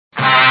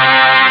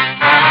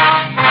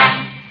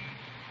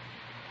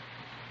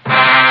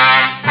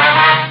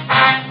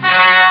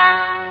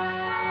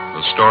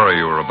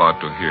are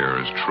about to hear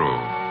is true.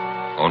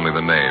 Only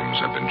the names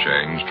have been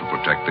changed to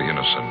protect the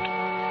innocent.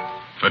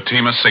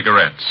 Fatima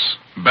Cigarettes,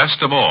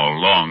 best of all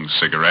long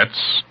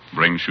cigarettes,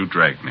 brings you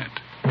Dragnet.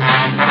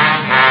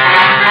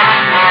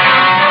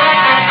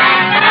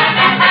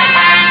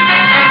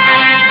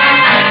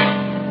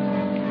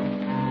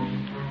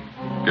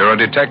 You're a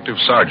detective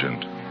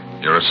sergeant.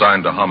 You're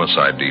assigned to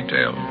homicide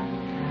detail.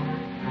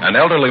 An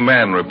elderly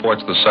man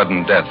reports the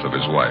sudden death of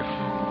his wife.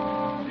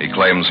 He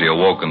claims he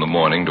awoke in the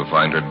morning to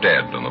find her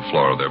dead on the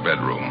floor of their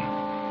bedroom.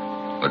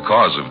 The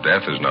cause of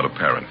death is not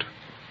apparent.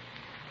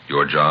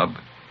 Your job?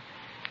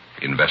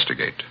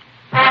 Investigate.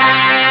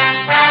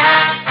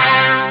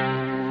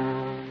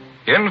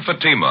 In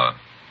Fatima,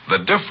 the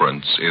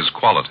difference is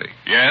quality.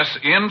 Yes,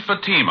 in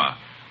Fatima,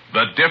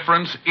 the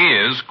difference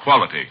is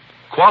quality.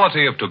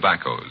 Quality of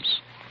tobaccos.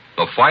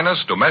 The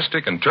finest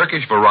domestic and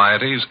Turkish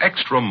varieties,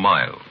 extra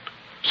mild,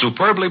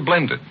 superbly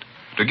blended,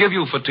 to give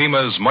you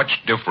Fatima's much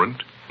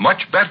different,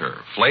 much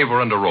better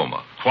flavor and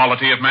aroma.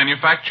 Quality of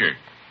manufacture.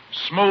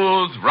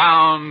 Smooth,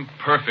 round,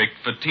 perfect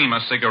Fatima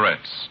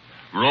cigarettes.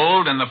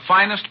 Rolled in the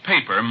finest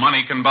paper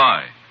money can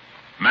buy.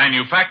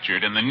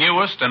 Manufactured in the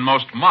newest and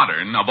most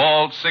modern of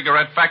all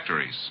cigarette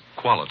factories.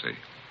 Quality.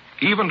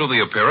 Even to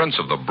the appearance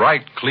of the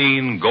bright,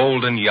 clean,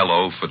 golden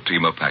yellow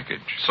Fatima package.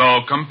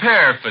 So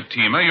compare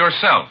Fatima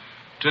yourself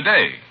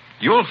today.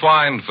 You'll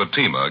find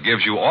Fatima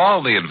gives you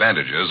all the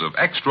advantages of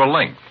extra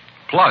length,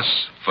 plus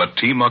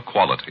Fatima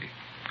quality,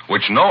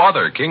 which no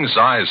other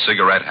king-size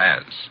cigarette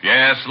has.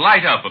 Yes,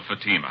 light up a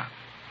Fatima.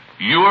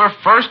 Your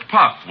first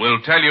puff will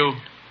tell you...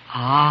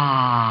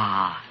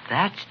 Ah,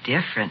 that's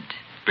different.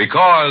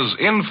 Because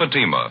in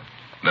Fatima,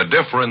 the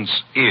difference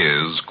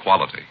is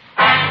quality.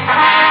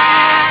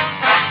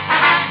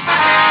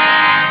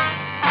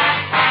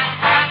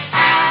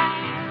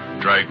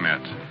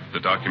 Dragnet, the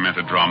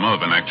documented drama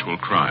of an actual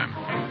crime.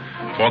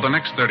 For the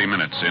next 30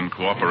 minutes, in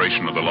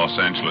cooperation with the Los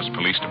Angeles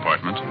Police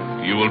Department,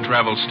 you will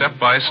travel step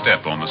by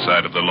step on the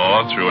side of the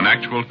law through an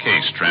actual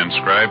case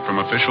transcribed from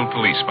official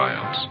police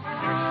files.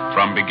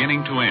 From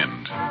beginning to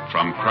end,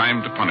 from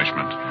crime to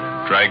punishment,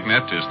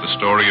 Dragnet is the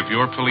story of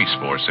your police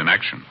force in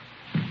action.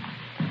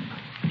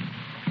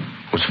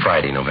 It was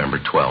Friday, November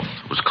 12th.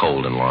 It was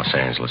cold in Los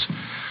Angeles.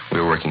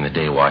 We were working the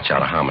day watch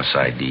out of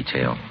homicide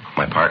detail.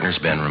 My partner's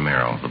Ben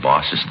Romero. The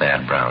boss is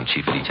Thad Brown,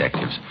 chief of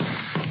detectives.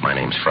 My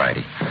name's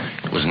Friday.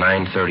 It was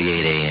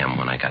 9:38 a.m.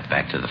 when I got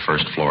back to the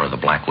first floor of the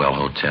Blackwell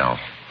Hotel.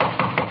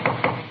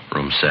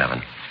 Room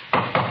 7.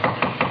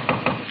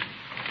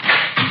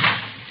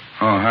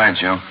 Oh, hi,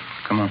 Joe.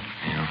 Come on.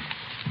 Yeah.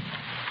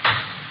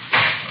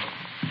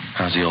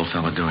 How's the old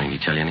fella doing? Did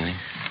he tell you anything?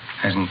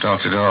 Hasn't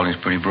talked at all.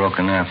 He's pretty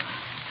broken up.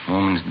 The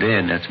woman's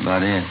dead. That's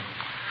about it.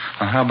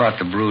 Well, how about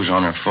the bruise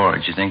on her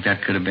forehead? You think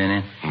that could have been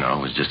it? No,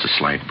 it was just a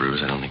slight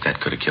bruise. I don't think that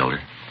could have killed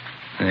her.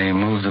 They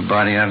moved the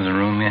body out of the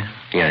room yet?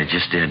 Yeah, they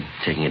just did.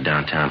 Taking it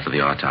downtown for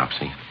the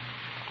autopsy.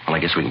 Well, I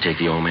guess we can take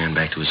the old man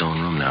back to his own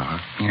room now, huh?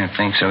 Yeah, I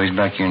think so. He's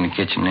back here in the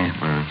kitchen there.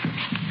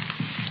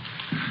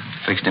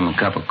 Fixed him a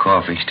cup of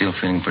coffee. Still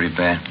feeling pretty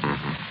bad.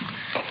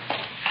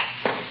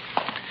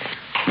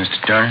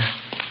 Mr. Turner,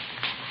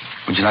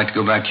 would you like to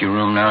go back to your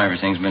room now?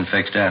 Everything's been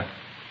fixed up.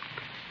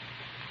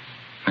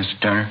 Mr.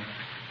 Turner?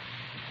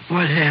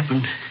 What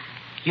happened?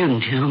 You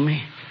can tell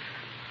me.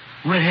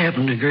 What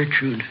happened to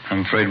Gertrude?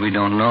 I'm afraid we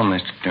don't know,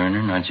 Mr.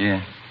 Turner. Not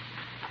yet.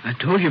 I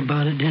told you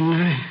about it, didn't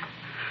I?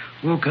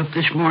 Woke up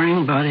this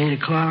morning about 8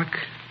 o'clock.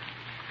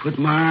 Put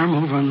my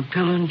arm over on the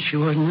pillow and she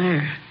wasn't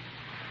there.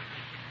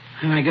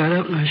 And I got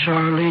up and I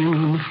saw her laying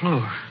on the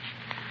floor.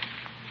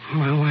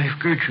 My wife,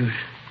 Gertrude.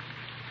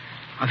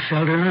 I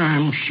felt her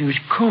arm. She was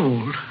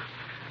cold.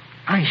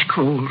 Ice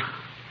cold.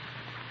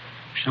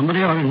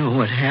 Somebody ought to know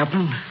what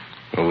happened.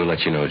 Well, we'll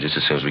let you know just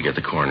as soon as we get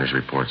the coroner's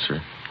report,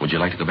 sir. Would you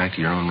like to go back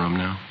to your own room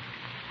now?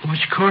 What's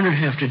the coroner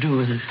have to do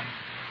with it?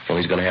 Well,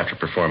 he's going to have to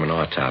perform an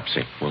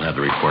autopsy. We'll have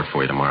the report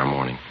for you tomorrow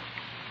morning.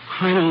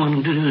 I don't want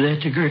him to do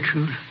that to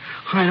Gertrude.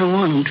 I don't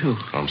want him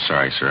to. I'm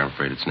sorry, sir. I'm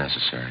afraid it's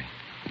necessary.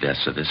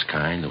 Deaths of this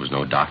kind, there was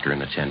no doctor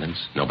in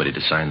attendance, nobody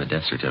to sign the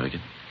death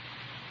certificate.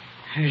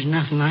 There's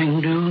nothing I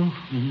can do,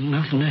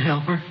 nothing to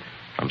help her.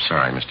 I'm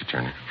sorry, Mr.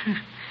 Turner.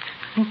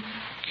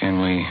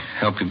 Can we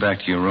help you back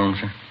to your room,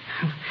 sir?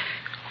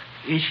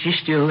 Is she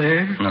still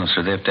there? No,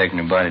 sir. They've taken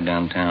her body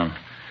downtown.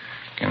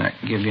 Can I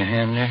give you a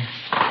hand there?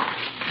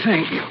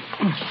 Thank you.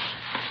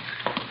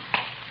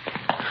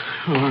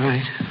 All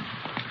right.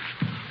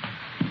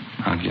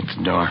 I'll get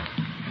the door.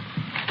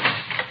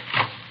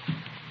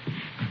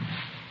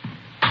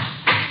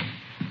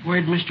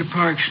 Where'd Mr.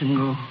 Parkson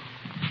go?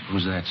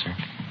 Who's that, sir?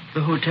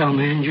 The hotel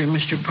manager,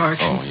 Mr.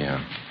 Parkson. Oh, yeah.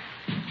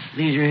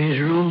 These are his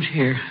rooms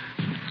here.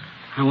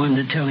 I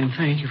wanted to tell him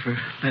thank you for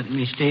letting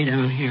me stay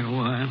down here a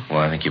while. Well,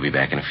 I think he'll be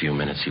back in a few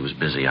minutes. He was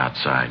busy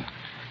outside.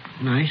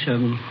 Nice of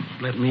him.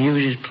 Let me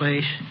use his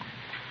place.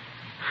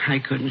 I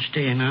couldn't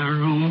stay in our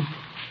room.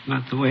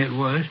 Not the way it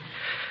was.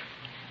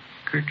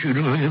 Gertrude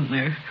lying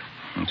there.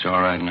 It's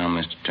all right now,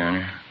 Mr.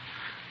 Turner.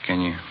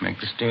 Can you make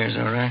the stairs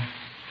all right?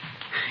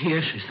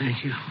 Yes, sir,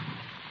 thank you.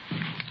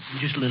 I'm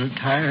just a little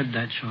tired,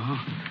 that's all.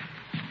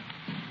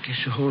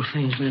 Guess the whole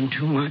thing's been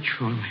too much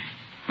for me.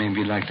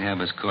 Maybe you'd like to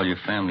have us call your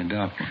family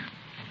doctor.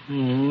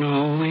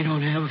 No, we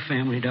don't have a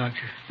family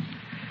doctor.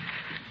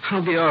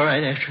 I'll be all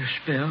right after a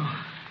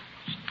spell.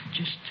 It's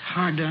just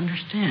hard to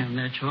understand,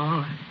 that's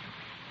all. I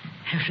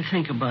have to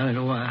think about it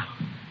a while.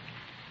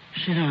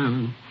 Sit down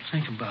and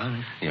think about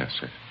it. Yes,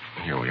 sir.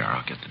 Here we are.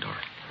 I'll get the door.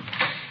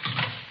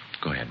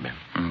 Go ahead,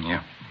 Ben.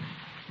 Yeah.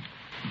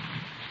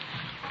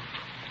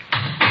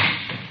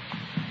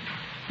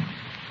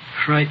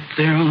 Right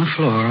there on the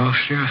floor,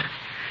 officer.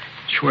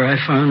 It's where I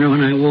found her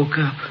when I woke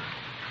up.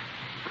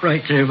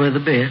 Right there by the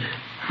bed.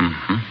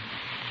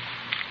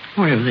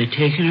 Mm-hmm. Where have they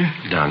taken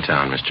her?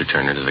 Downtown, Mr.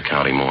 Turner, to the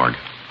county morgue.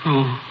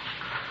 Oh.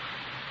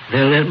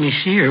 They'll let me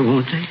see her,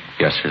 won't they?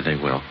 Yes, sir, they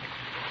will.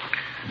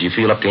 Do you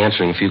feel up to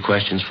answering a few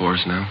questions for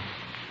us now?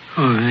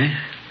 All right.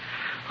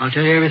 I'll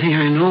tell you everything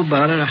I know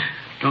about it.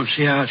 I don't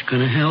see how it's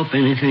going to help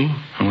anything.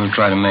 We'll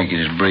try to make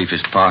it as brief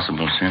as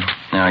possible, sir.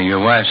 Now, your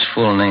wife's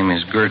full name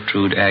is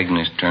Gertrude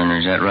Agnes Turner,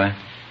 is that right?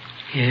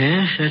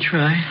 Yes, that's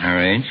right. Her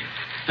age?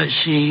 Let's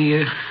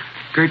see,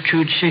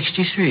 Gertrude's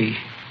 63.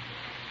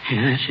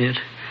 Yeah, that's it.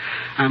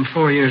 I'm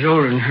 4 years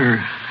older than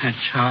her.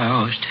 That's how I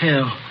always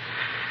tell.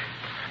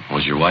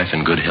 Was your wife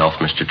in good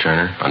health, Mr.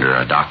 Turner? Under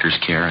a doctor's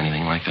care,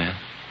 anything like that?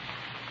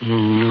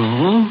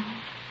 No.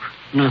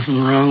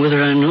 Nothing wrong with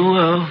her I know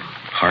of.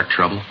 Heart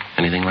trouble?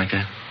 Anything like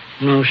that?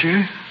 No,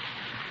 sir.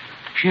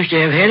 She used to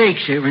have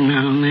headaches every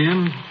now and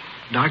then.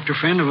 A doctor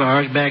friend of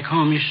ours back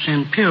home used to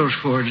send pills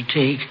for her to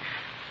take.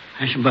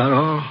 That's about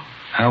all.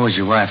 How was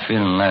your wife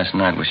feeling last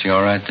night? Was she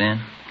all right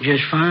then?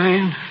 Just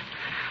fine.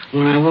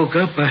 When I woke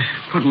up, I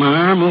put my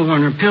arm over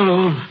on her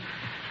pillow.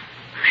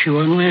 She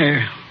wasn't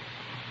there.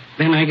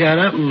 Then I got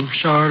up and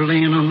saw her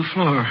laying on the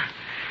floor,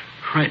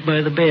 right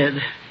by the bed.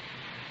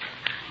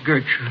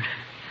 Gertrude.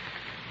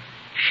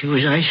 She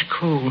was ice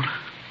cold.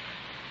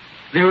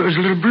 There was a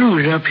little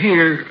bruise up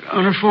here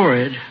on her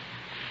forehead.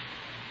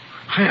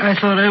 I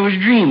thought I was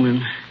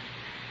dreaming.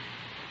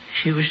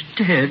 She was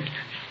dead.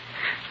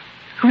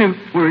 We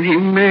weren't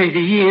even married a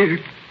year.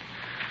 Do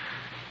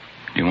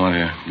you want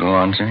to go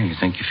on, sir? You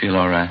think you feel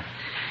all right?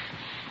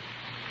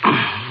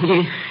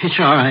 Yeah, it's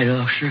all right,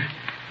 officer.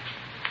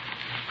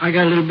 I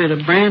got a little bit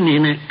of brandy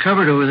in that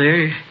cupboard over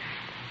there.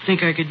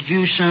 Think I could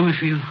use some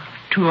if you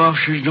two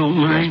officers don't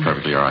mind? That's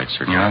perfectly all right,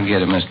 sir. Yeah, I'll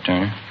get it, Mr.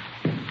 Turner.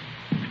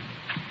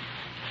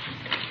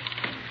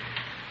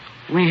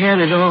 We had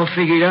it all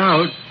figured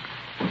out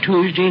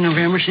Tuesday,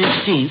 November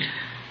 16th.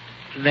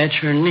 That's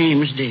her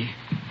name's day.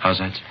 How's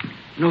that, sir?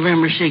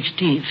 November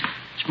 16th.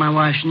 It's my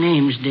wife's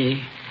name's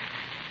day.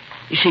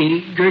 You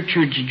see,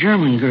 Gertrude's a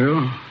German girl.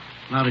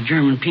 A lot of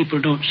German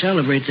people don't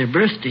celebrate their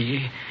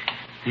birthday.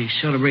 They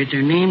celebrate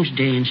their name's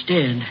day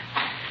instead.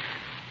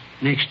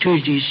 Next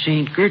Tuesday's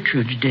St.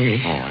 Gertrude's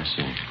Day. Oh, I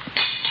see.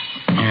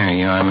 There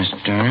you are,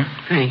 Mr. Turner.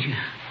 Thank you.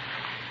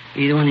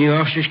 Either one of you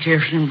officers care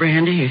for some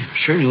brandy? You're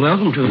certainly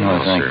welcome to it.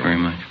 No, thank sir. you very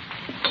much.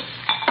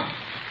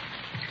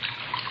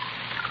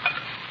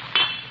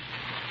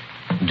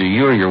 Do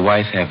you or your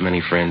wife have many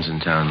friends in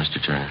town,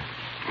 Mr. Turner?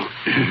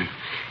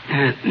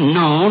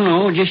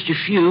 No, just a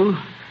few.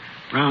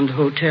 Around the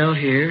hotel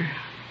here.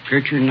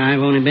 Gertrude and I have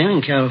only been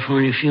in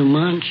California a few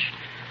months.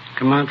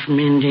 Come out from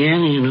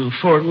Indiana,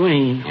 Fort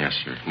Wayne. Yes,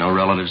 sir. No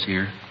relatives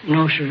here?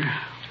 No, sir.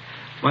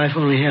 Wife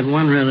only had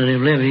one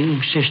relative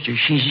living, sister.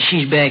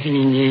 She's back in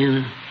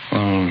Indiana.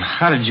 Well,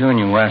 how did you and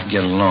your wife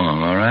get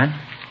along, all right?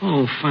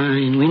 Oh,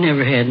 fine. We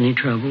never had any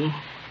trouble.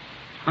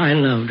 I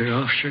loved her,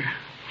 officer.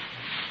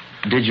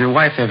 Did your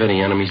wife have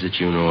any enemies that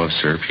you know of,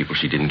 sir? People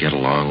she didn't get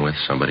along with?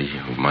 Somebody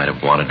who might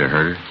have wanted to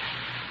hurt her?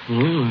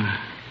 Oh,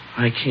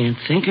 I can't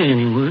think of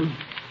anyone.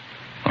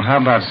 Well,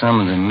 how about some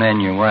of the men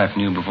your wife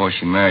knew before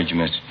she married you,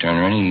 Mr.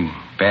 Turner? Any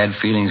bad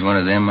feelings one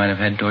of them might have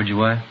had toward your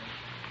wife?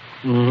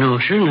 No,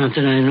 sir, not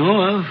that I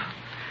know of.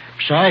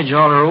 Besides,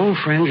 all her old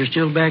friends are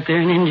still back there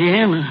in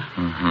Indiana.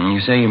 Mm-hmm.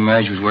 You say your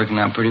marriage was working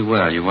out pretty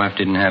well. Your wife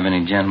didn't have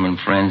any gentlemen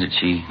friends that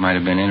she might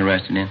have been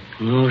interested in?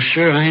 No,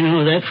 sir, I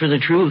know that for the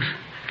truth.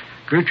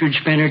 Gertrude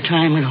spent her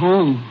time at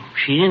home.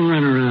 She didn't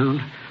run around.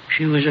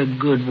 She was a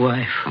good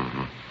wife.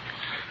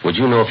 Mm-hmm. Would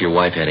you know if your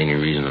wife had any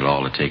reason at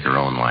all to take her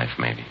own life,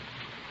 maybe?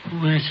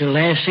 Well, that's the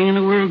last thing in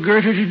the world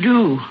Gertrude to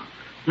do.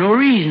 No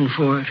reason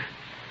for it.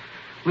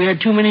 We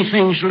had too many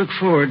things to look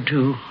forward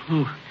to.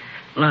 Oh,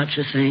 lots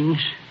of things.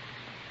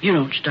 You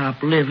don't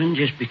stop living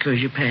just because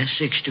you pass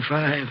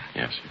 65.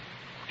 Yes, sir.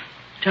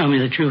 Tell me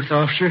the truth,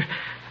 officer.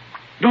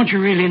 Don't you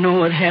really know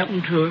what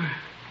happened to her?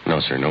 No,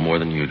 sir, no more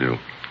than you do.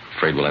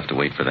 Afraid we'll have to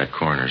wait for that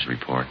coroner's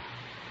report.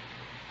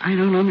 I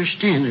don't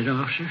understand it,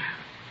 officer.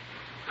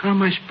 How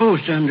am I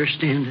supposed to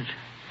understand it?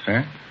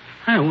 Sir?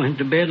 I went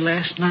to bed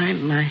last night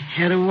and I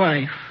had a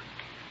wife.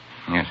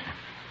 Yes, sir.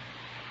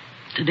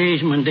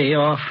 Today's my day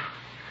off.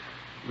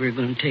 We're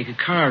going to take a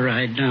car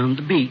ride down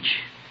the beach.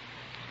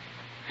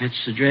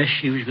 That's the dress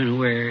she was going to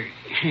wear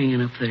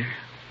hanging up there.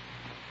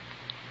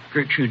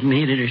 Gertrude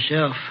made it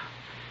herself.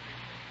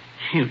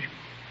 She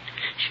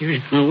was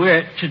going to wear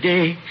it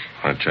today.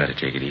 I'll try to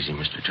take it easy,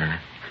 Mr. Turner.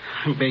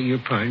 I beg your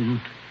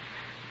pardon.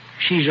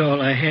 She's all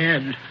I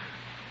had.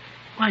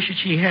 Why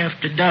should she have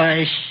to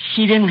die?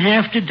 She didn't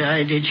have to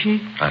die, did she?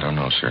 I don't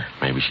know, sir.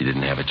 Maybe she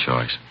didn't have a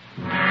choice.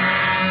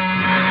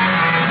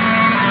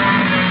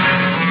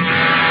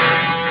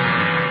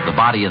 The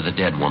body of the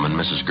dead woman,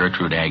 Mrs.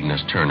 Gertrude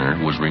Agnes Turner,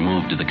 was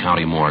removed to the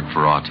county morgue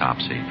for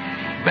autopsy.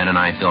 Ben and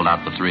I filled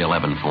out the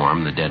 311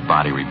 form, the dead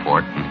body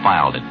report, and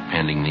filed it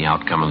pending the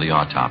outcome of the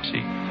autopsy.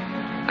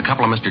 A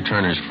couple of Mr.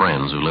 Turner's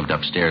friends who lived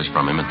upstairs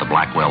from him at the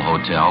Blackwell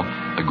Hotel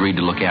agreed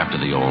to look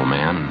after the old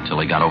man until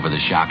he got over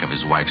the shock of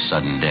his wife's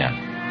sudden death.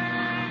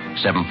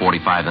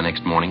 7:45 the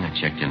next morning, I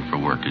checked in for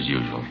work as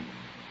usual.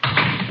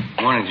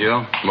 Morning,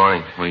 Joe.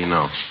 Morning. What do you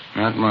know?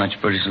 Not much.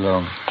 Pretty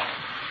slow.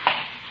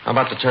 How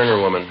about the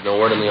Turner woman? No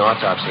word on the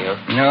autopsy, huh?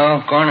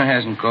 No, coroner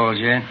hasn't called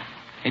yet.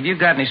 Have you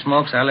got any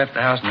smokes? I left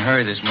the house in a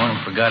hurry this morning.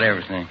 Forgot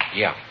everything.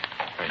 Yeah.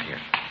 Right here.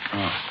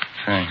 Oh,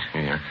 thanks.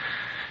 Here.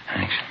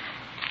 Thanks.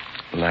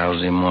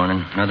 Lousy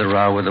morning. Another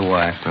row with the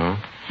wife. Oh?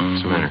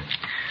 What's the matter?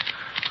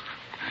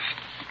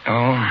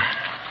 Oh,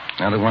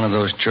 another one of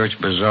those church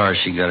bazaars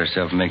she got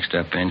herself mixed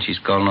up in. She's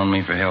calling on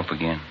me for help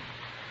again.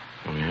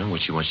 Oh, yeah?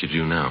 What she wants you to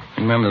do now?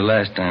 You remember the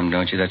last time,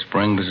 don't you? That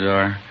spring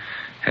bazaar?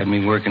 Had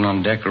me working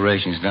on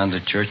decorations down to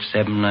church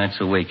 7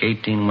 nights a week.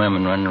 18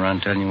 women running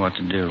around telling you what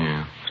to do.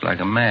 Yeah. It's like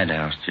a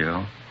madhouse,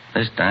 Joe.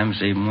 This time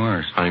it's even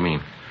worse. How do you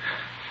mean?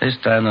 This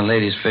time the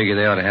ladies figure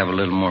they ought to have a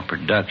little more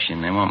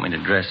production. They want me to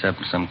dress up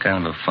in some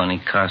kind of a funny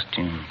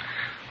costume.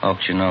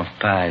 Auction off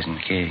pies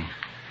and cake.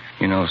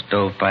 You know,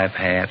 stovepipe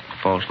hat,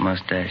 false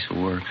mustache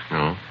will work.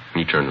 No.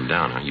 You turned them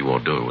down, huh? You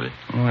won't do it, will you?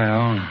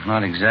 Well,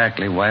 not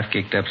exactly. Wife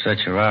kicked up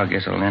such a row, I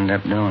guess I'll end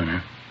up doing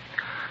it.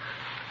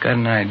 Got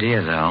an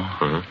idea, though.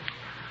 Uh-huh.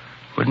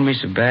 Wouldn't be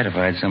so bad if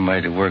I had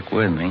somebody to work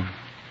with me.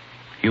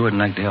 You wouldn't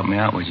like to help me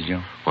out, would you,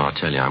 Joe? Well, I'll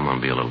tell you, I'm going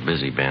to be a little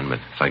busy, Ben, but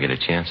if I get a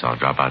chance, I'll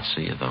drop out to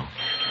see you, though.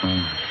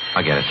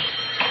 I get it.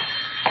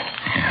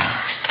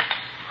 Yeah.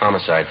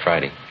 Homicide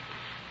Friday.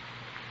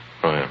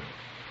 Oh, yeah.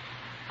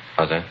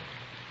 How's that?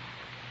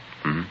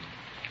 Mm-hmm.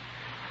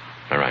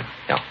 All right.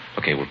 Yeah.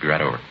 Okay, we'll be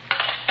right over.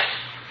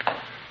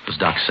 Was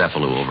Doc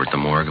Cephalou over at the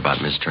morgue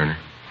about Miss Turner?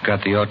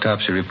 Got the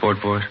autopsy report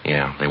for us?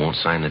 Yeah, they won't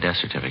sign the death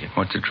certificate.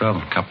 What's the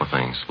trouble? A couple of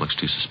things. Looks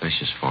too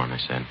suspicious for him, they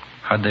said.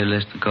 How'd they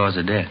list the cause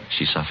of death?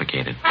 She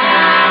suffocated.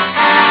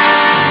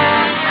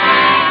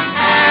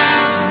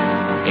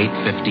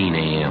 8:15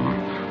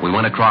 a.m. We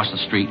went across the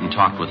street and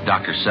talked with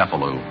Dr.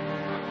 Cephalou.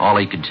 All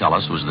he could tell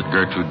us was that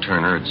Gertrude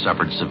Turner had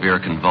suffered severe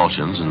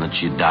convulsions and that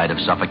she had died of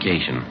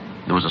suffocation.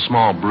 There was a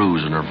small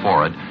bruise in her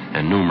forehead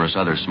and numerous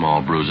other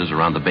small bruises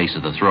around the base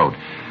of the throat.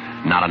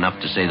 Not enough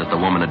to say that the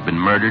woman had been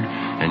murdered,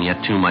 and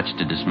yet too much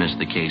to dismiss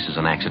the case as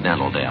an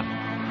accidental death.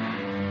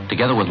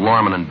 Together with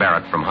Lorman and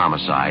Barrett from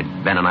Homicide,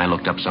 Ben and I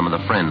looked up some of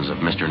the friends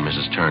of Mr. and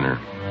Mrs. Turner.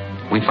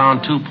 We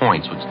found 2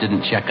 points which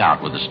didn't check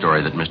out with the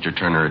story that Mr.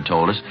 Turner had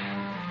told us.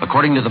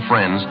 According to the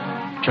friends,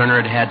 Turner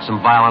had had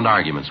some violent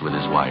arguments with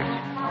his wife.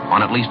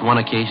 On at least one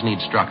occasion,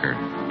 he'd struck her.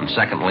 And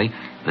secondly,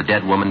 the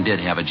dead woman did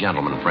have a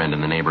gentleman friend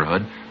in the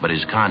neighborhood, but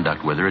his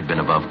conduct with her had been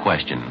above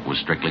question. It was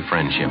strictly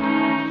friendship.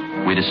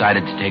 We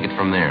decided to take it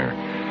from there.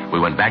 We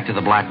went back to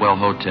the Blackwell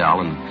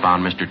Hotel and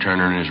found Mr.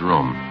 Turner in his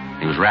room.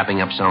 He was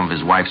wrapping up some of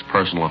his wife's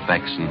personal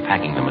effects and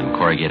packing them in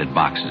corrugated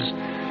boxes.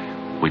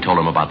 We told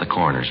him about the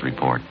coroner's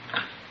report.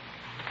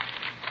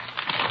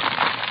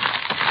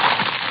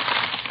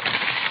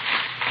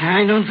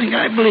 I don't think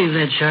I believe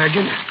that,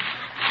 Sergeant.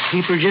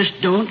 People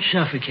just don't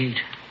suffocate.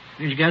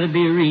 There's got to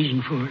be a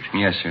reason for it.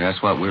 Yes, sir.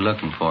 That's what we're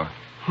looking for.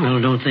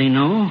 Well, don't they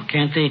know?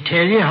 Can't they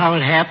tell you how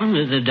it happened?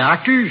 The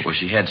doctors? Well,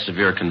 she had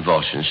severe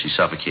convulsions. She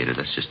suffocated.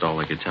 That's just all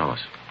they could tell us.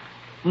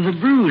 Well, the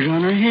bruise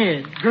on her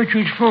head,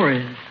 Gertrude's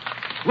forehead.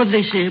 What'd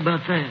they say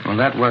about that? Well,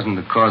 that wasn't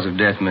the cause of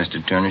death,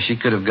 Mr. Turner. She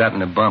could have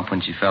gotten a bump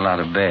when she fell out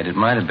of bed. It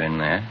might have been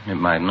that. It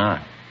might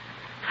not.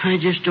 I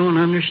just don't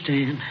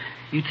understand.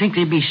 You'd think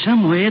there'd be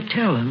some way of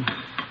telling.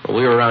 Well,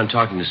 we were around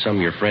talking to some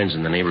of your friends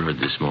in the neighborhood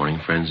this morning,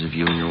 friends of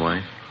you and your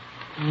wife.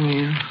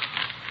 Yeah.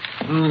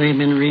 Oh, they've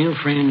been real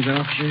friends,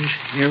 officers.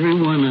 Every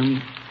one of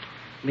them.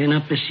 Been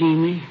up to see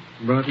me,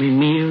 brought me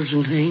meals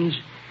and things.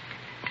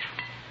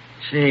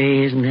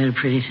 Say, isn't that a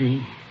pretty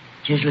thing?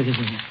 Just look at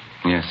that.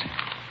 Yes, sir.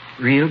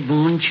 Real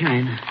bone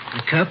china.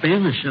 The cup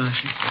and the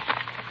saucer.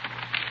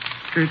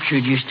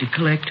 Gertrude used to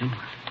collect them.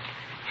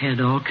 Had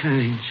all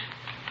kinds.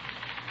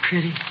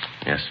 Pretty.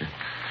 Yes, sir.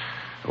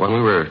 When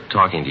we were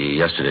talking to you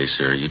yesterday,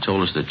 sir, you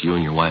told us that you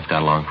and your wife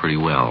got along pretty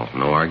well.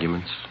 No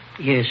arguments?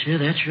 Yes, sir,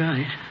 that's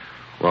right.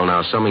 Well,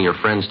 now, some of your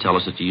friends tell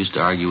us that you used to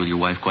argue with your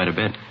wife quite a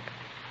bit.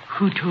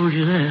 Who told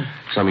you that?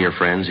 Some of your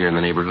friends here in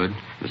the neighborhood.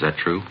 Is that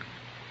true?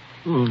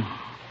 Oh.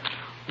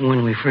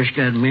 When we first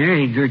got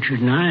married,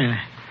 Gertrude and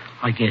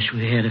I guess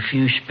we had a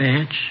few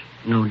spats.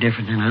 No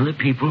different than other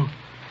people.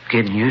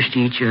 Getting used to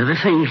each other.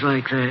 Things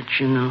like that,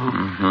 you know.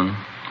 Mm-hmm.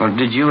 Well,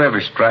 did you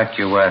ever strike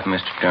your wife,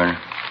 Mr. Turner?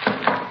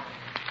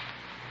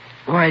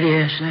 Why do you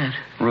ask that?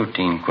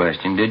 Routine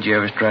question. Did you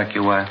ever strike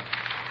your wife?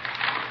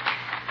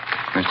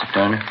 Mr.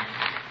 Turner?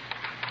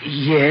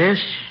 Yes.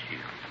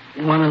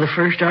 One of the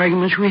first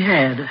arguments we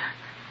had.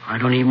 I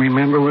don't even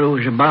remember what it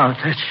was about.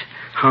 That's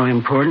how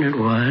important it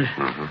was.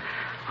 Mm-hmm.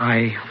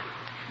 I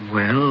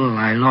Well,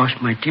 I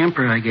lost my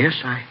temper, I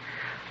guess. I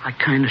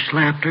kind of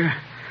slapped her.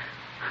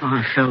 Oh,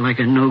 I felt like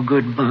a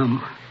no-good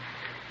bum.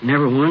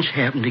 Never once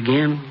happened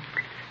again.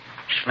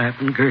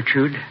 Slapping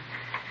Gertrude.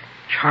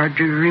 It's hard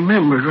to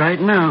remember it right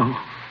now.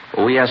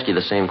 Well, we asked you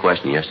the same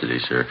question yesterday,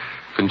 sir.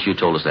 Couldn't you have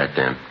told us that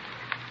then?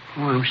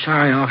 Oh, I'm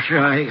sorry, officer.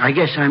 I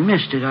guess I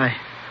missed it. I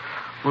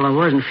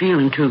wasn't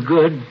feeling too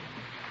good.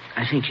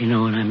 I think you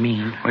know what I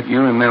mean. But you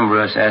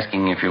remember us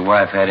asking if your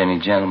wife had any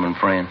gentleman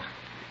friends?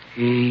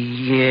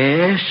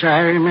 Yes, I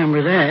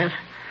remember that.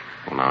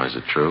 Well, now, is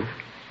it true?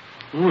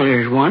 Well,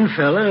 there's one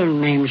fella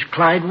name's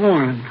Clyde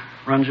Warren.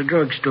 Runs a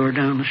drugstore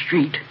down the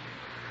street.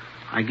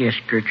 I guess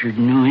Gertrude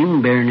knew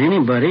him better than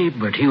anybody,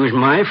 but he was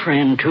my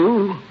friend,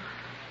 too.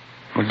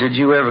 Well, did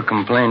you ever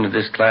complain to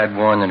this Clyde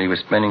Warren that he was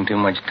spending too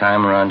much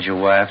time around your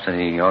wife, that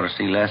he ought to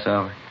see less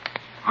of her?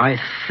 I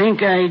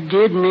think I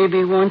did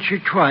maybe once or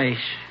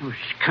twice. It was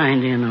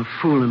kind of in a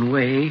fooling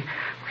way.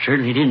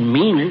 Certainly didn't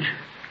mean it.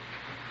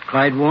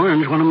 Clyde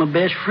Warren's one of my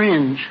best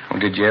friends. Well,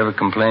 did you ever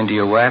complain to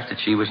your wife that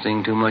she was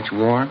seeing too much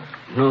Warren?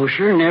 No,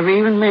 sir, never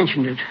even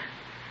mentioned it.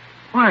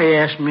 Why you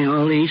ask me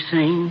all these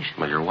things?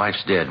 Well, your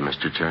wife's dead,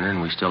 Mr. Turner,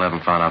 and we still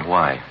haven't found out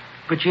why.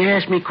 But you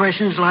ask me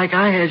questions like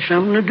I had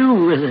something to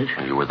do with it.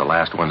 Well, you were the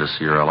last one to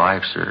see her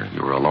alive, sir.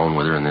 You were alone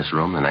with her in this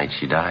room the night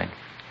she died.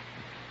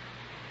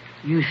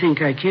 You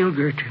think I killed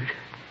Gertrude?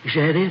 Is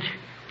that it?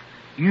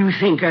 You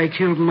think I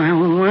killed my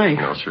own wife?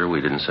 No, sir,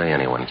 we didn't say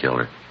anyone killed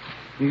her.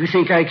 You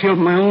think I killed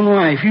my own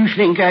wife? You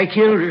think I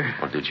killed her?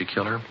 Well, did you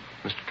kill her,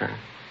 Mr. Turner?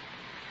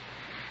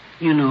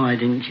 You know I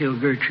didn't kill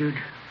Gertrude.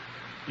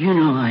 You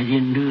know I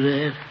didn't do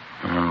that.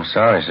 I'm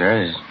sorry, sir.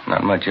 There's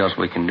not much else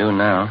we can do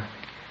now.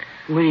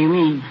 What do you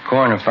mean?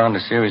 Coroner found a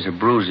series of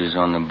bruises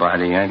on the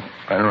body, right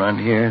around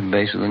here, at the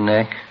base of the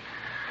neck.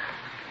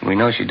 We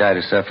know she died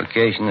of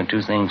suffocation. The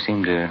two things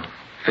seem to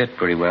fit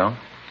pretty well.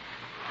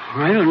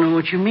 I don't know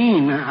what you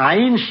mean. I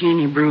didn't see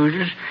any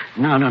bruises,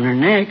 not on her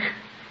neck.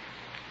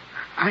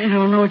 I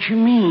don't know what you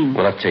mean.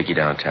 We'll have to take you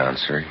downtown,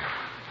 sir.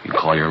 You can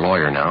call your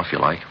lawyer now if you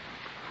like.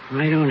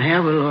 I don't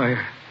have a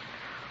lawyer.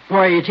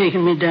 Why are you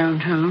taking me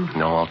downtown?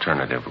 No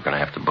alternative. We're going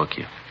to have to book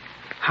you.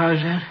 How's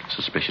that?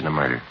 Suspicion of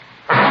murder.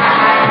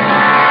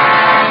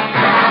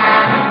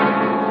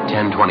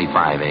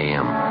 10:25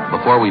 a.m.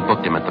 Before we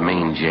booked him at the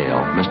main jail,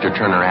 Mr.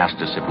 Turner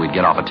asked us if we'd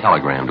get off a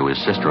telegram to his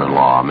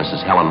sister-in-law,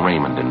 Mrs. Helen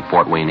Raymond, in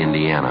Fort Wayne,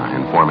 Indiana,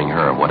 informing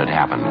her of what had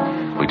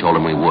happened. We told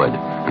him we would,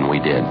 and we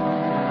did.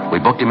 We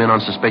booked him in on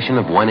suspicion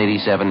of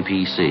 187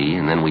 PC,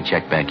 and then we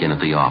checked back in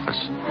at the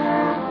office.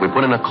 We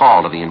put in a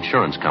call to the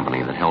insurance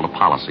company that held a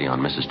policy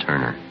on Mrs.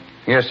 Turner.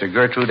 Yes, sir.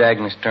 Gertrude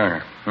Agnes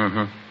Turner.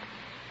 Mm-hmm.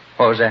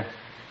 What was that?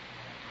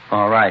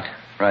 All right.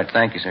 Right.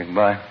 Thank you, sir.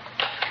 Goodbye.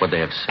 What'd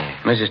they have to say?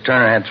 Mrs.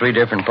 Turner had 3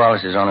 different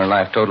policies on her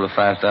life, total of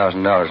 $5,000.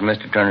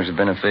 Mr. Turner's a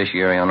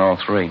beneficiary on all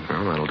 3.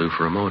 Well, that'll do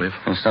for a motive.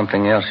 And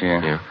something else here.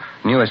 Yeah?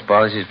 Newest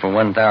policy is for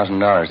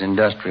 $1,000,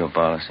 industrial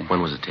policy.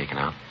 When was it taken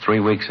out?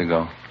 3 weeks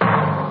ago.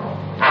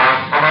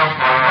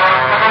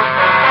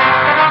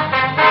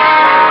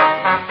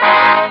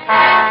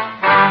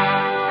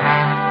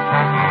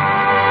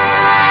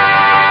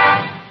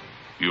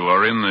 You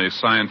are in the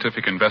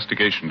Scientific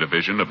Investigation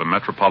Division of the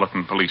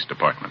Metropolitan Police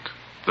Department,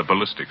 the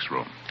ballistics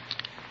room.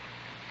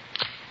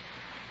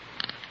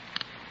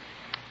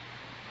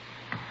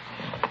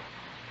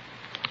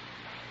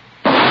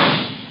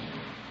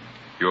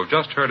 You have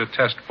just heard a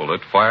test bullet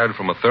fired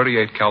from a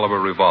 .38 caliber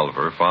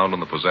revolver found in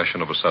the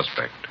possession of a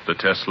suspect. The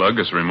test slug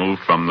is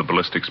removed from the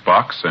ballistics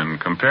box and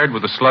compared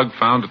with the slug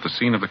found at the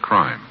scene of the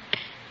crime.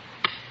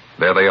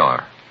 There they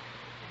are.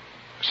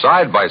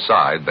 Side by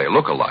side, they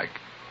look alike,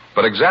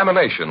 but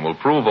examination will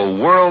prove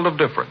a world of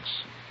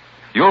difference.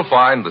 You'll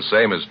find the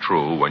same is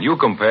true when you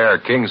compare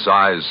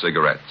king-size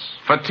cigarettes.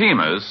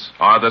 Fatimas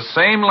are the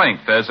same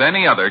length as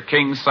any other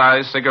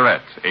king-size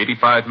cigarette,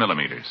 85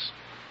 millimeters.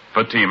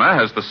 Fatima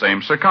has the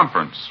same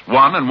circumference,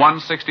 1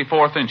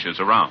 1/64 inches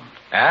around.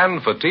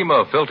 And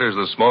Fatima filters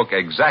the smoke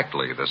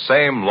exactly the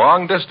same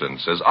long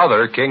distance as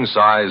other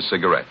king-size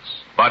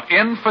cigarettes. But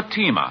in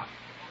Fatima,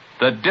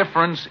 the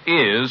difference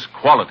is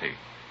quality.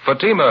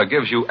 Fatima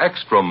gives you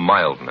extra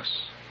mildness,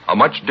 a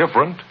much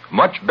different,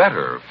 much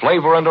better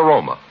flavor and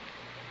aroma.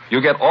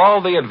 You get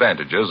all the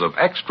advantages of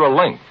extra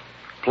length,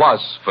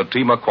 plus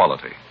Fatima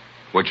quality,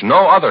 which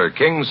no other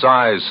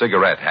king-size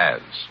cigarette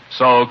has.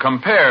 So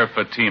compare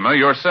Fatima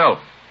yourself.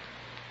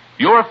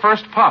 Your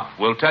first puff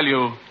will tell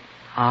you...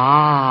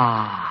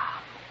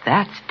 Ah,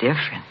 that's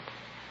different.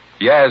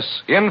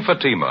 Yes, in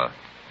Fatima,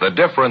 the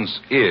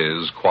difference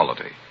is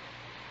quality.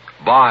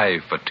 Buy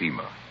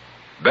Fatima.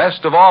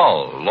 Best of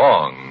all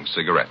long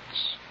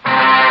cigarettes.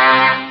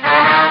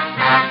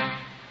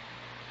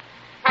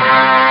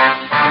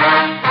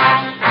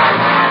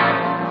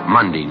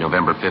 Monday,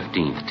 November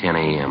 15th, 10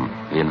 a.m.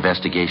 The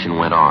investigation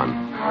went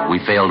on. We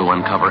failed to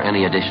uncover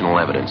any additional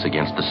evidence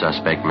against the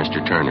suspect,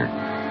 Mr. Turner.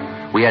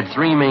 We had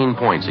 3 main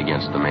points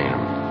against the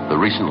man. The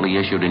recently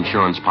issued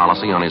insurance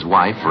policy on his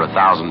wife for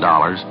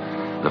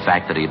 $1,000, the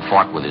fact that he had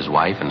fought with his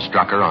wife and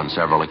struck her on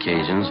several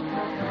occasions,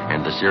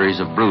 and the series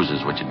of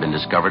bruises which had been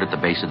discovered at the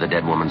base of the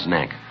dead woman's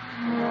neck.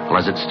 Well,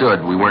 as it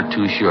stood, we weren't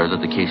too sure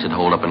that the case would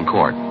hold up in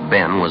court.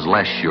 Ben was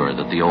less sure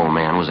that the old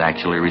man was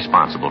actually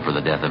responsible for the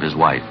death of his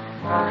wife.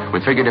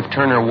 We figured if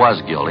Turner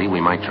was guilty,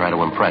 we might try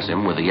to impress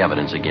him with the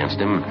evidence against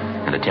him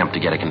and attempt to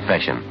get a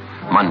confession.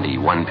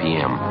 Monday, 1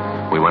 p.m.,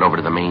 we went over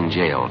to the main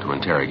jail to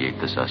interrogate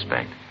the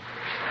suspect.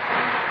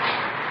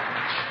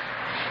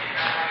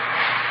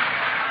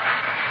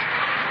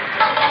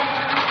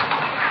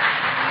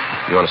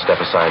 You want to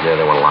step aside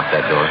there? They want to lock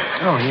that door.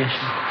 Oh, yes,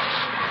 sir.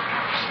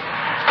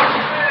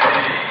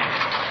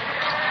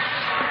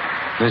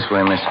 This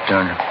way, Mr.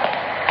 Turner.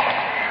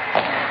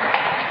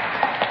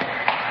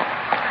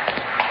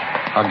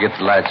 I'll get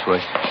the light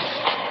switch.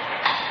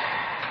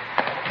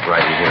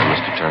 Right in here,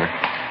 Mr. Turner.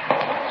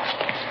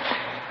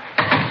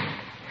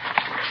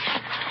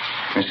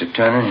 Mr.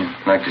 Turner,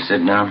 you'd like to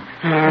sit down?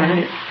 All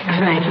right.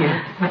 Thank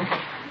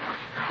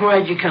you.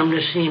 Why'd you come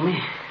to see me?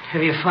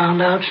 Have you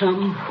found out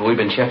something? We've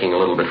been checking a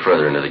little bit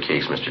further into the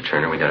case, Mr.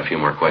 Turner. We got a few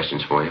more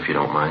questions for you, if you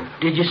don't mind.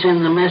 Did you send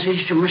the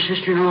message to my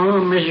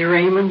sister-in-law, Mrs.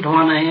 Raymond, the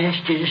one I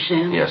asked you to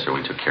send? Yes, sir.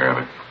 We took care of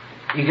it.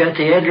 You got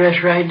the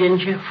address right,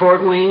 didn't you?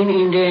 Fort Wayne,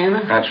 Indiana?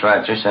 That's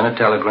right, sir. Sent a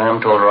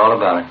telegram, told her all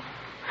about it.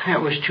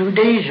 That was 2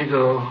 days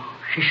ago.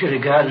 She should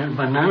have gotten it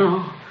by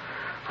now.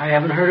 I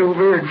haven't heard a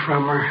word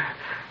from her.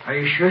 Are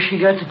you sure she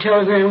got the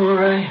telegram all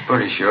right?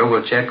 Pretty sure.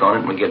 We'll check on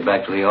it when we get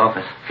back to the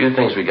office. A few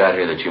things we got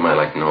here that you might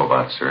like to know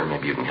about, sir.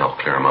 Maybe you can help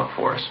clear them up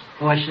for us.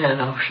 What's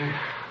that, officer?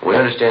 We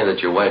understand that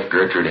your wife,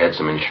 Gertrude, had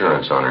some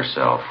insurance on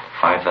herself.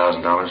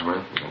 $5,000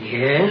 worth?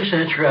 Yes,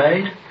 that's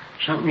right.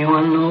 Something you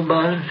want to know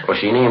about it? Well,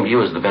 she named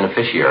you as the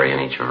beneficiary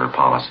in each of her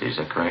policies. Is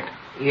that correct?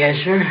 Yes,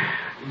 sir.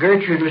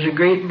 Gertrude was a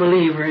great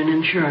believer in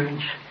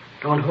insurance.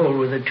 Don't hold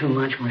with it too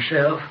much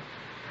myself.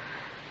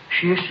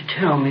 She used to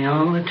tell me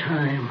all the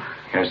time.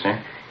 Yes, sir.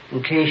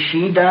 In case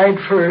she died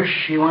first,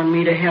 she wanted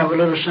me to have a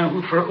little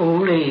something for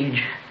old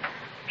age.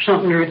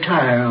 Something to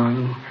retire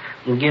on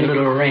and get a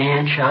little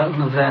ranch out in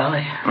the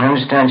valley. I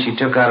understand she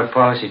took out a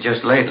policy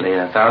just lately,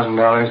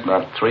 $1,000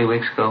 about 3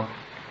 weeks ago.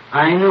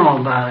 I know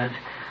about it.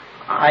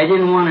 I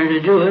didn't want her to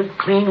do it.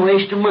 Clean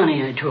waste of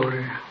money, I told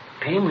her.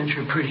 Payments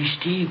are pretty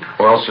steep.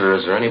 Well, sir,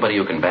 is there anybody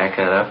who can back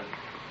that up?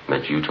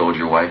 That you told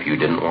your wife you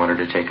didn't want her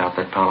to take out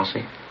that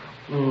policy?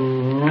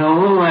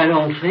 No, I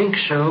don't think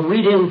so.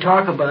 We didn't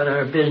talk about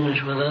our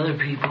business with other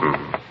people.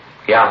 Mm-hmm.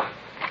 Yeah.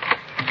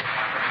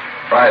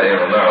 Friday,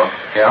 Romero.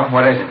 Yeah?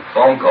 What is it?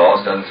 Phone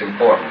call says it's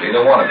important to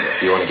either one of you.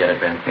 You want to get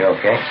it, Ben? You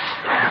okay?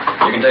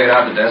 You can take it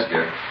out the desk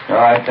here. All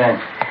right,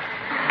 thanks.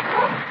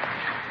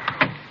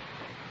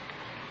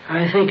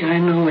 I think I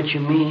know what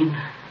you mean.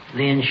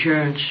 The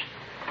insurance.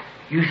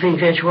 You think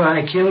that's why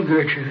I killed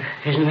Gertrude.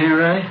 Isn't that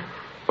right?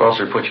 Well,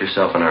 sir, put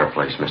yourself in our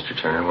place, Mr.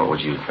 Turner. What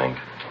would you think?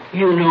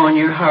 You know in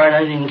your heart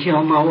I didn't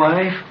kill my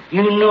wife.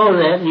 You know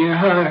that in your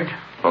heart.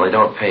 Well, they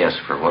don't pay us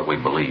for what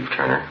we believe,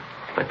 Turner.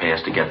 They pay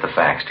us to get the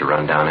facts, to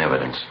run down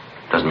evidence.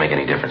 Doesn't make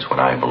any difference what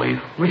I believe.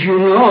 But you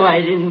know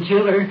I didn't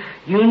kill her.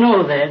 You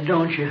know that,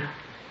 don't you?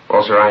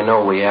 Well, sir, I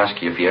know we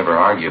asked you if you ever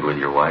argued with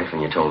your wife,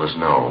 and you told us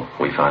no.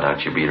 We found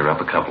out you beat her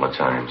up a couple of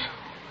times.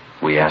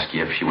 We asked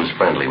you if she was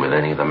friendly with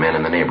any of the men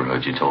in the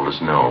neighborhood. You told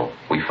us no.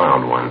 We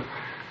found one.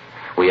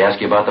 We asked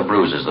you about the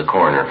bruises the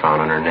coroner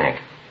found on her neck.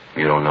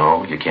 You don't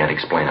know. You can't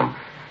explain them.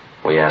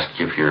 We asked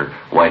you if your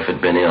wife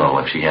had been ill,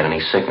 if she had any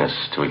sickness,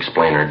 to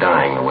explain her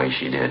dying the way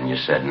she did, and you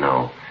said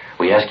no.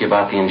 We asked you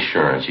about the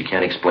insurance. You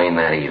can't explain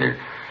that either.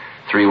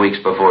 3 weeks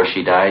before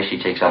she dies, she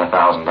takes out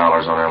 $1,000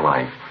 on her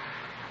life.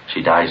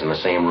 She dies in the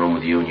same room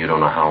with you, and you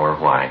don't know how or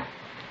why.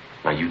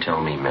 Now, you tell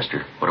me,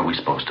 mister, what are we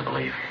supposed to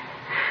believe?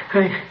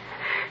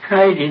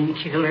 I didn't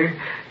kill her.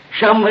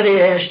 Somebody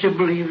has to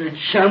believe it.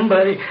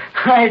 Somebody.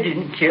 I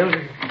didn't kill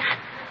her.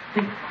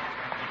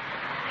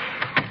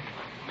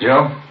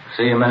 Joe,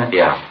 see you a minute?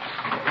 Yeah.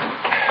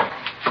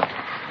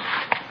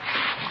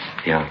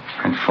 Yeah.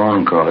 That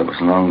phone call, it was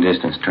long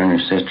distance.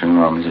 Turner's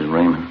sister-in-law, Mrs.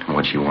 Raymond.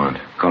 What you want?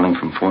 Calling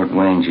from Fort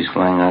Wayne. She's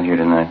flying out here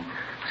tonight.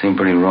 Seemed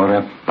pretty wrought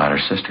up. About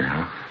her sister,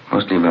 huh?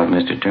 Mostly about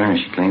Mr. Turner.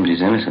 She claims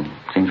he's innocent.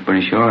 Seems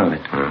pretty sure of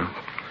it.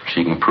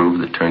 She can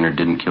prove that Turner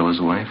didn't kill his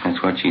wife? That's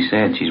what she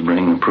said. She's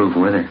bringing the proof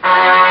with her.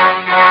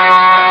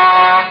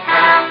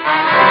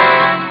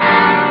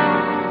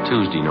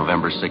 Tuesday,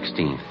 November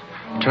 16th.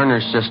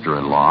 Turner's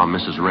sister-in-law,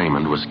 Mrs.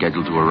 Raymond, was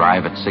scheduled to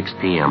arrive at 6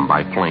 p.m.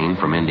 by plane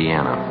from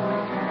Indiana.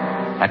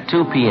 At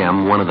 2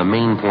 p.m., one of the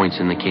main points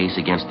in the case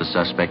against the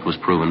suspect was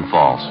proven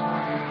false.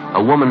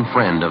 A woman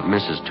friend of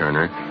Mrs.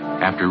 Turner,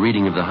 after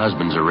reading of the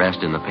husband's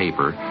arrest in the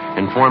paper,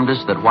 informed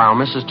us that while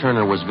Mrs.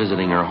 Turner was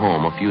visiting her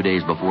home a few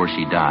days before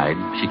she died,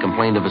 she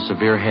complained of a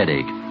severe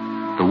headache.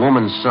 The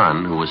woman's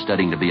son, who was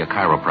studying to be a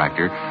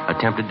chiropractor,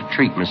 attempted to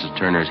treat Mrs.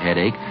 Turner's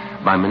headache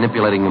by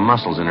manipulating the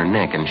muscles in her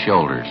neck and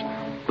shoulders.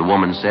 The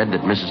woman said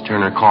that Mrs.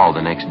 Turner called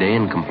the next day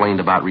and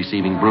complained about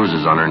receiving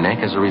bruises on her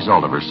neck as a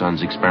result of her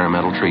son's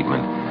experimental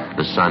treatment.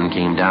 The son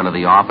came down to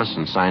the office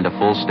and signed a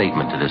full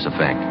statement to this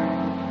effect.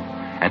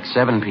 At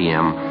 7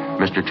 p.m.,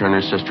 Mr.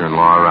 Turner's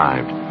sister-in-law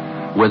arrived.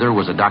 With her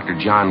was a Dr.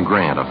 John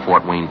Grant, a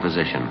Fort Wayne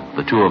physician.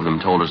 The two of them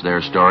told us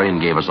their story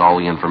and gave us all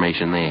the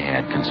information they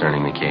had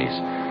concerning the case.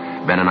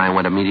 Ben and I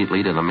went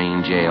immediately to the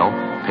main jail,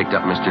 picked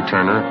up Mr.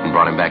 Turner, and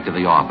brought him back to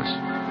the office.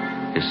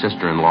 His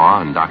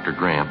sister-in-law and Dr.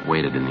 Grant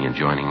waited in the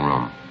adjoining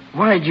room.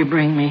 Why'd you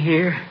bring me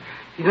here?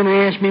 You going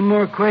to ask me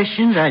more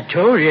questions? I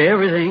told you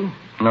everything.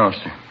 No,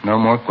 sir. No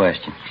more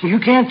questions. You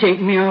can't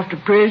take me off to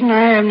prison.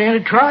 I haven't had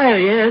a trial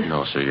yet.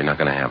 No, sir, you're not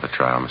going to have a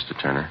trial, Mr.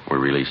 Turner. We're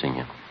releasing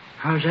you.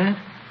 How's that?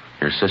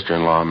 Your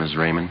sister-in-law, Ms.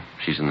 Raymond,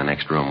 she's in the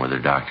next room with her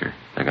doctor.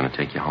 They're going to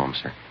take you home,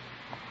 sir.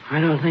 I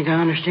don't think I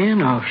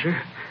understand,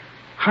 officer.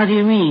 How do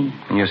you mean?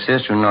 Your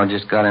sister-in-law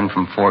just got in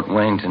from Fort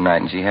Wayne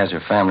tonight, and she has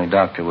her family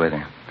doctor with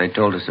her. They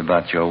told us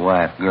about your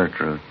wife,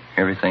 Gertrude.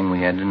 Everything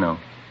we had to know.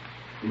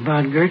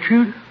 About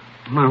Gertrude?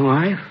 My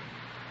wife?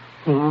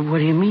 Well, what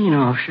do you mean,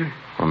 officer?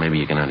 Well, maybe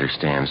you can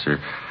understand, sir.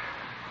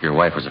 Your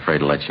wife was afraid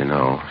to let you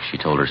know. She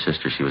told her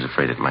sister she was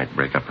afraid it might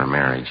break up her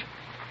marriage.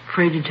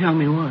 Afraid to tell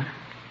me what?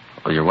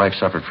 Well, your wife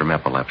suffered from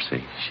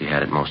epilepsy. She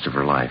had it most of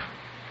her life.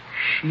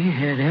 She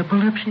had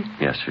epilepsy?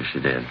 Yes, sir, she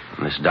did.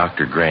 And this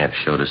Dr. Grant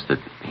showed us that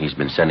he's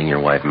been sending your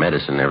wife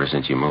medicine ever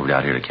since you moved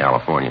out here to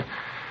California.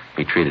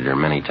 He treated her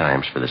many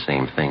times for the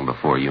same thing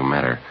before you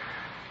met her.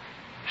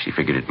 She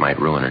figured it might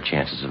ruin her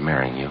chances of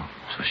marrying you,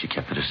 so she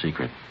kept it a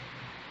secret.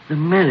 The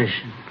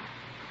medicine.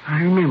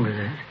 I remember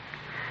that.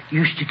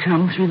 Used to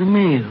come through the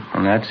mail.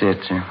 And that's it,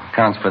 sir.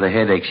 Counts for the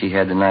headache she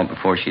had the night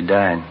before she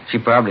died. She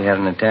probably had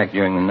an attack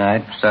during the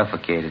night,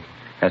 suffocated.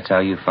 That's how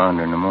you found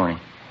her in the morning.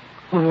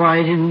 Well,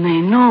 why didn't they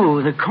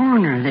know? The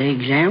coroner, they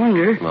examined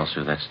her. Well,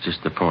 sir, that's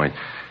just the point.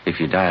 If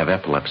you die of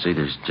epilepsy,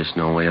 there's just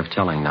no way of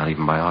telling, not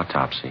even by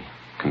autopsy.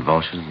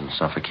 Convulsions and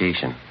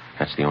suffocation.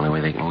 That's the only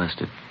way they can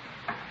list it.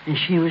 And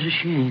she was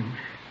ashamed.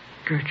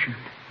 Gertrude.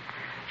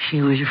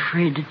 She was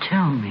afraid to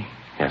tell me.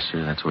 Yes,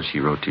 sir, that's what she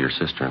wrote to your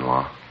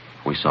sister-in-law.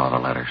 We saw the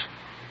letters.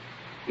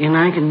 And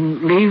I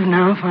can leave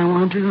now if I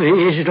want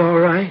to? Is it all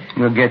right?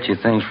 We'll get you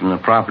things from the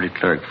property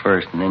clerk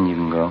first, and then you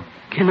can go.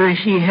 Can I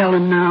see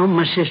Helen now,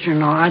 my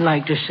sister-in-law? I'd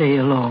like to say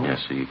hello.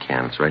 Yes, sir, you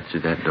can. It's right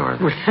through that door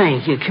there. Well,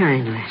 thank you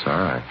kindly. It's all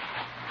right.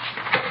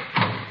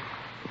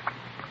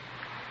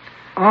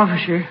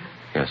 Officer.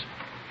 Yes.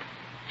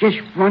 Just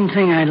one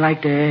thing I'd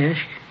like to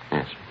ask.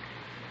 Yes.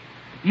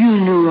 You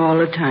knew all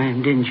the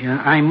time, didn't you?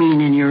 I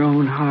mean in your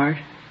own heart.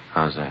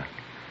 How's that?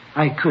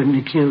 I couldn't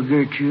have killed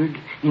Gertrude.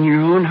 In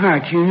your own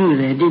heart, you knew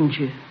that, didn't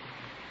you?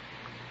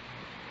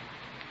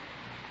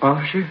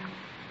 Officer?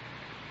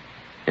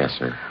 Yes,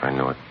 sir, I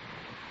know it.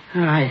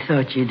 I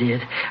thought you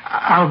did.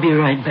 I'll be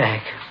right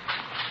back.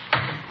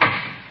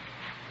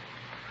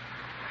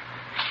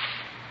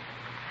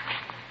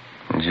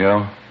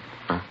 Joe?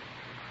 Huh?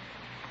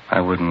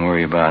 I wouldn't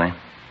worry about him.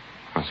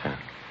 What's that?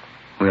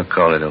 We'll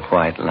call it a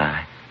white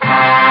lie.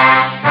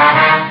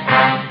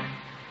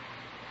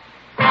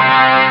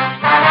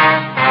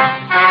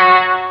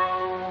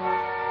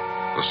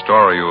 The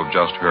story you have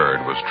just heard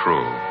was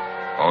true.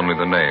 Only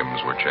the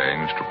names were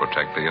changed to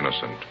protect the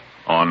innocent.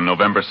 On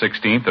November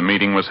 16th, a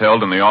meeting was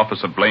held in the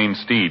office of Blaine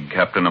Steed,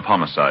 captain of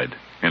homicide.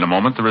 In a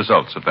moment, the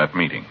results of that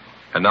meeting.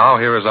 And now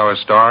here is our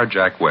star,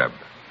 Jack Webb.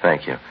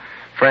 Thank you.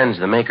 Friends,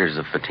 the makers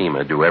of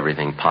Fatima do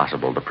everything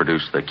possible to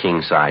produce the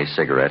king-size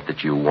cigarette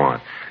that you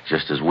want,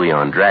 just as we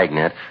on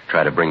Dragnet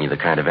try to bring you the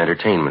kind of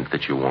entertainment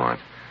that you want.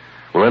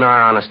 Well, in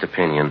our honest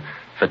opinion,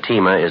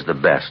 Fatima is the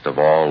best of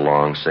all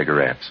long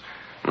cigarettes.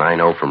 And I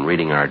know from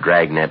reading our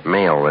Dragnet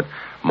mail that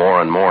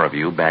more and more of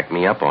you back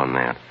me up on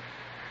that.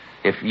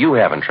 If you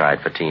haven't tried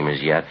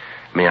Fatimas yet,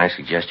 may I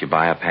suggest you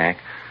buy a pack?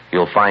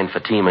 You'll find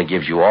Fatima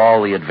gives you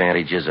all the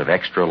advantages of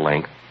extra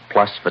length,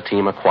 plus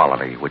Fatima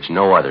quality, which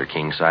no other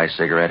king-size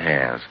cigarette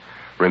has.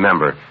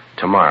 Remember,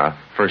 tomorrow,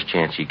 first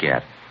chance you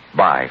get,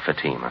 buy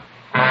Fatima.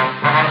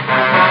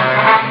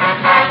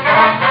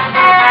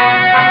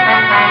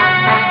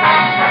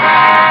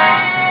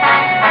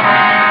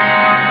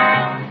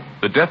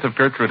 The death of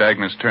Gertrude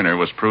Agnes Turner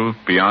was proved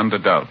beyond a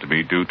doubt to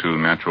be due to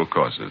natural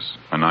causes.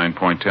 A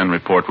 9.10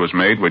 report was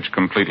made which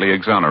completely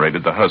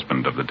exonerated the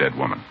husband of the dead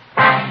woman.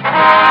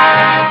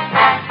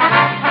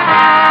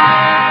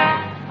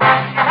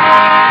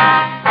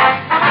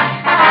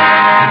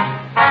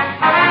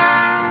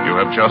 You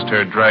have just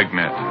heard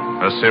Dragnet,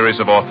 a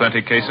series of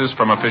authentic cases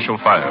from official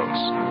files.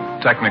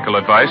 Technical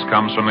advice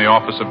comes from the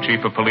Office of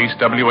Chief of Police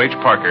W.H.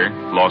 Parker,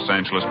 Los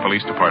Angeles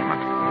Police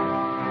Department.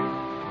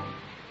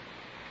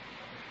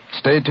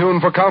 Stay tuned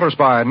for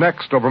Counterspy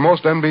next over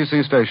most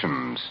NBC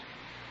stations.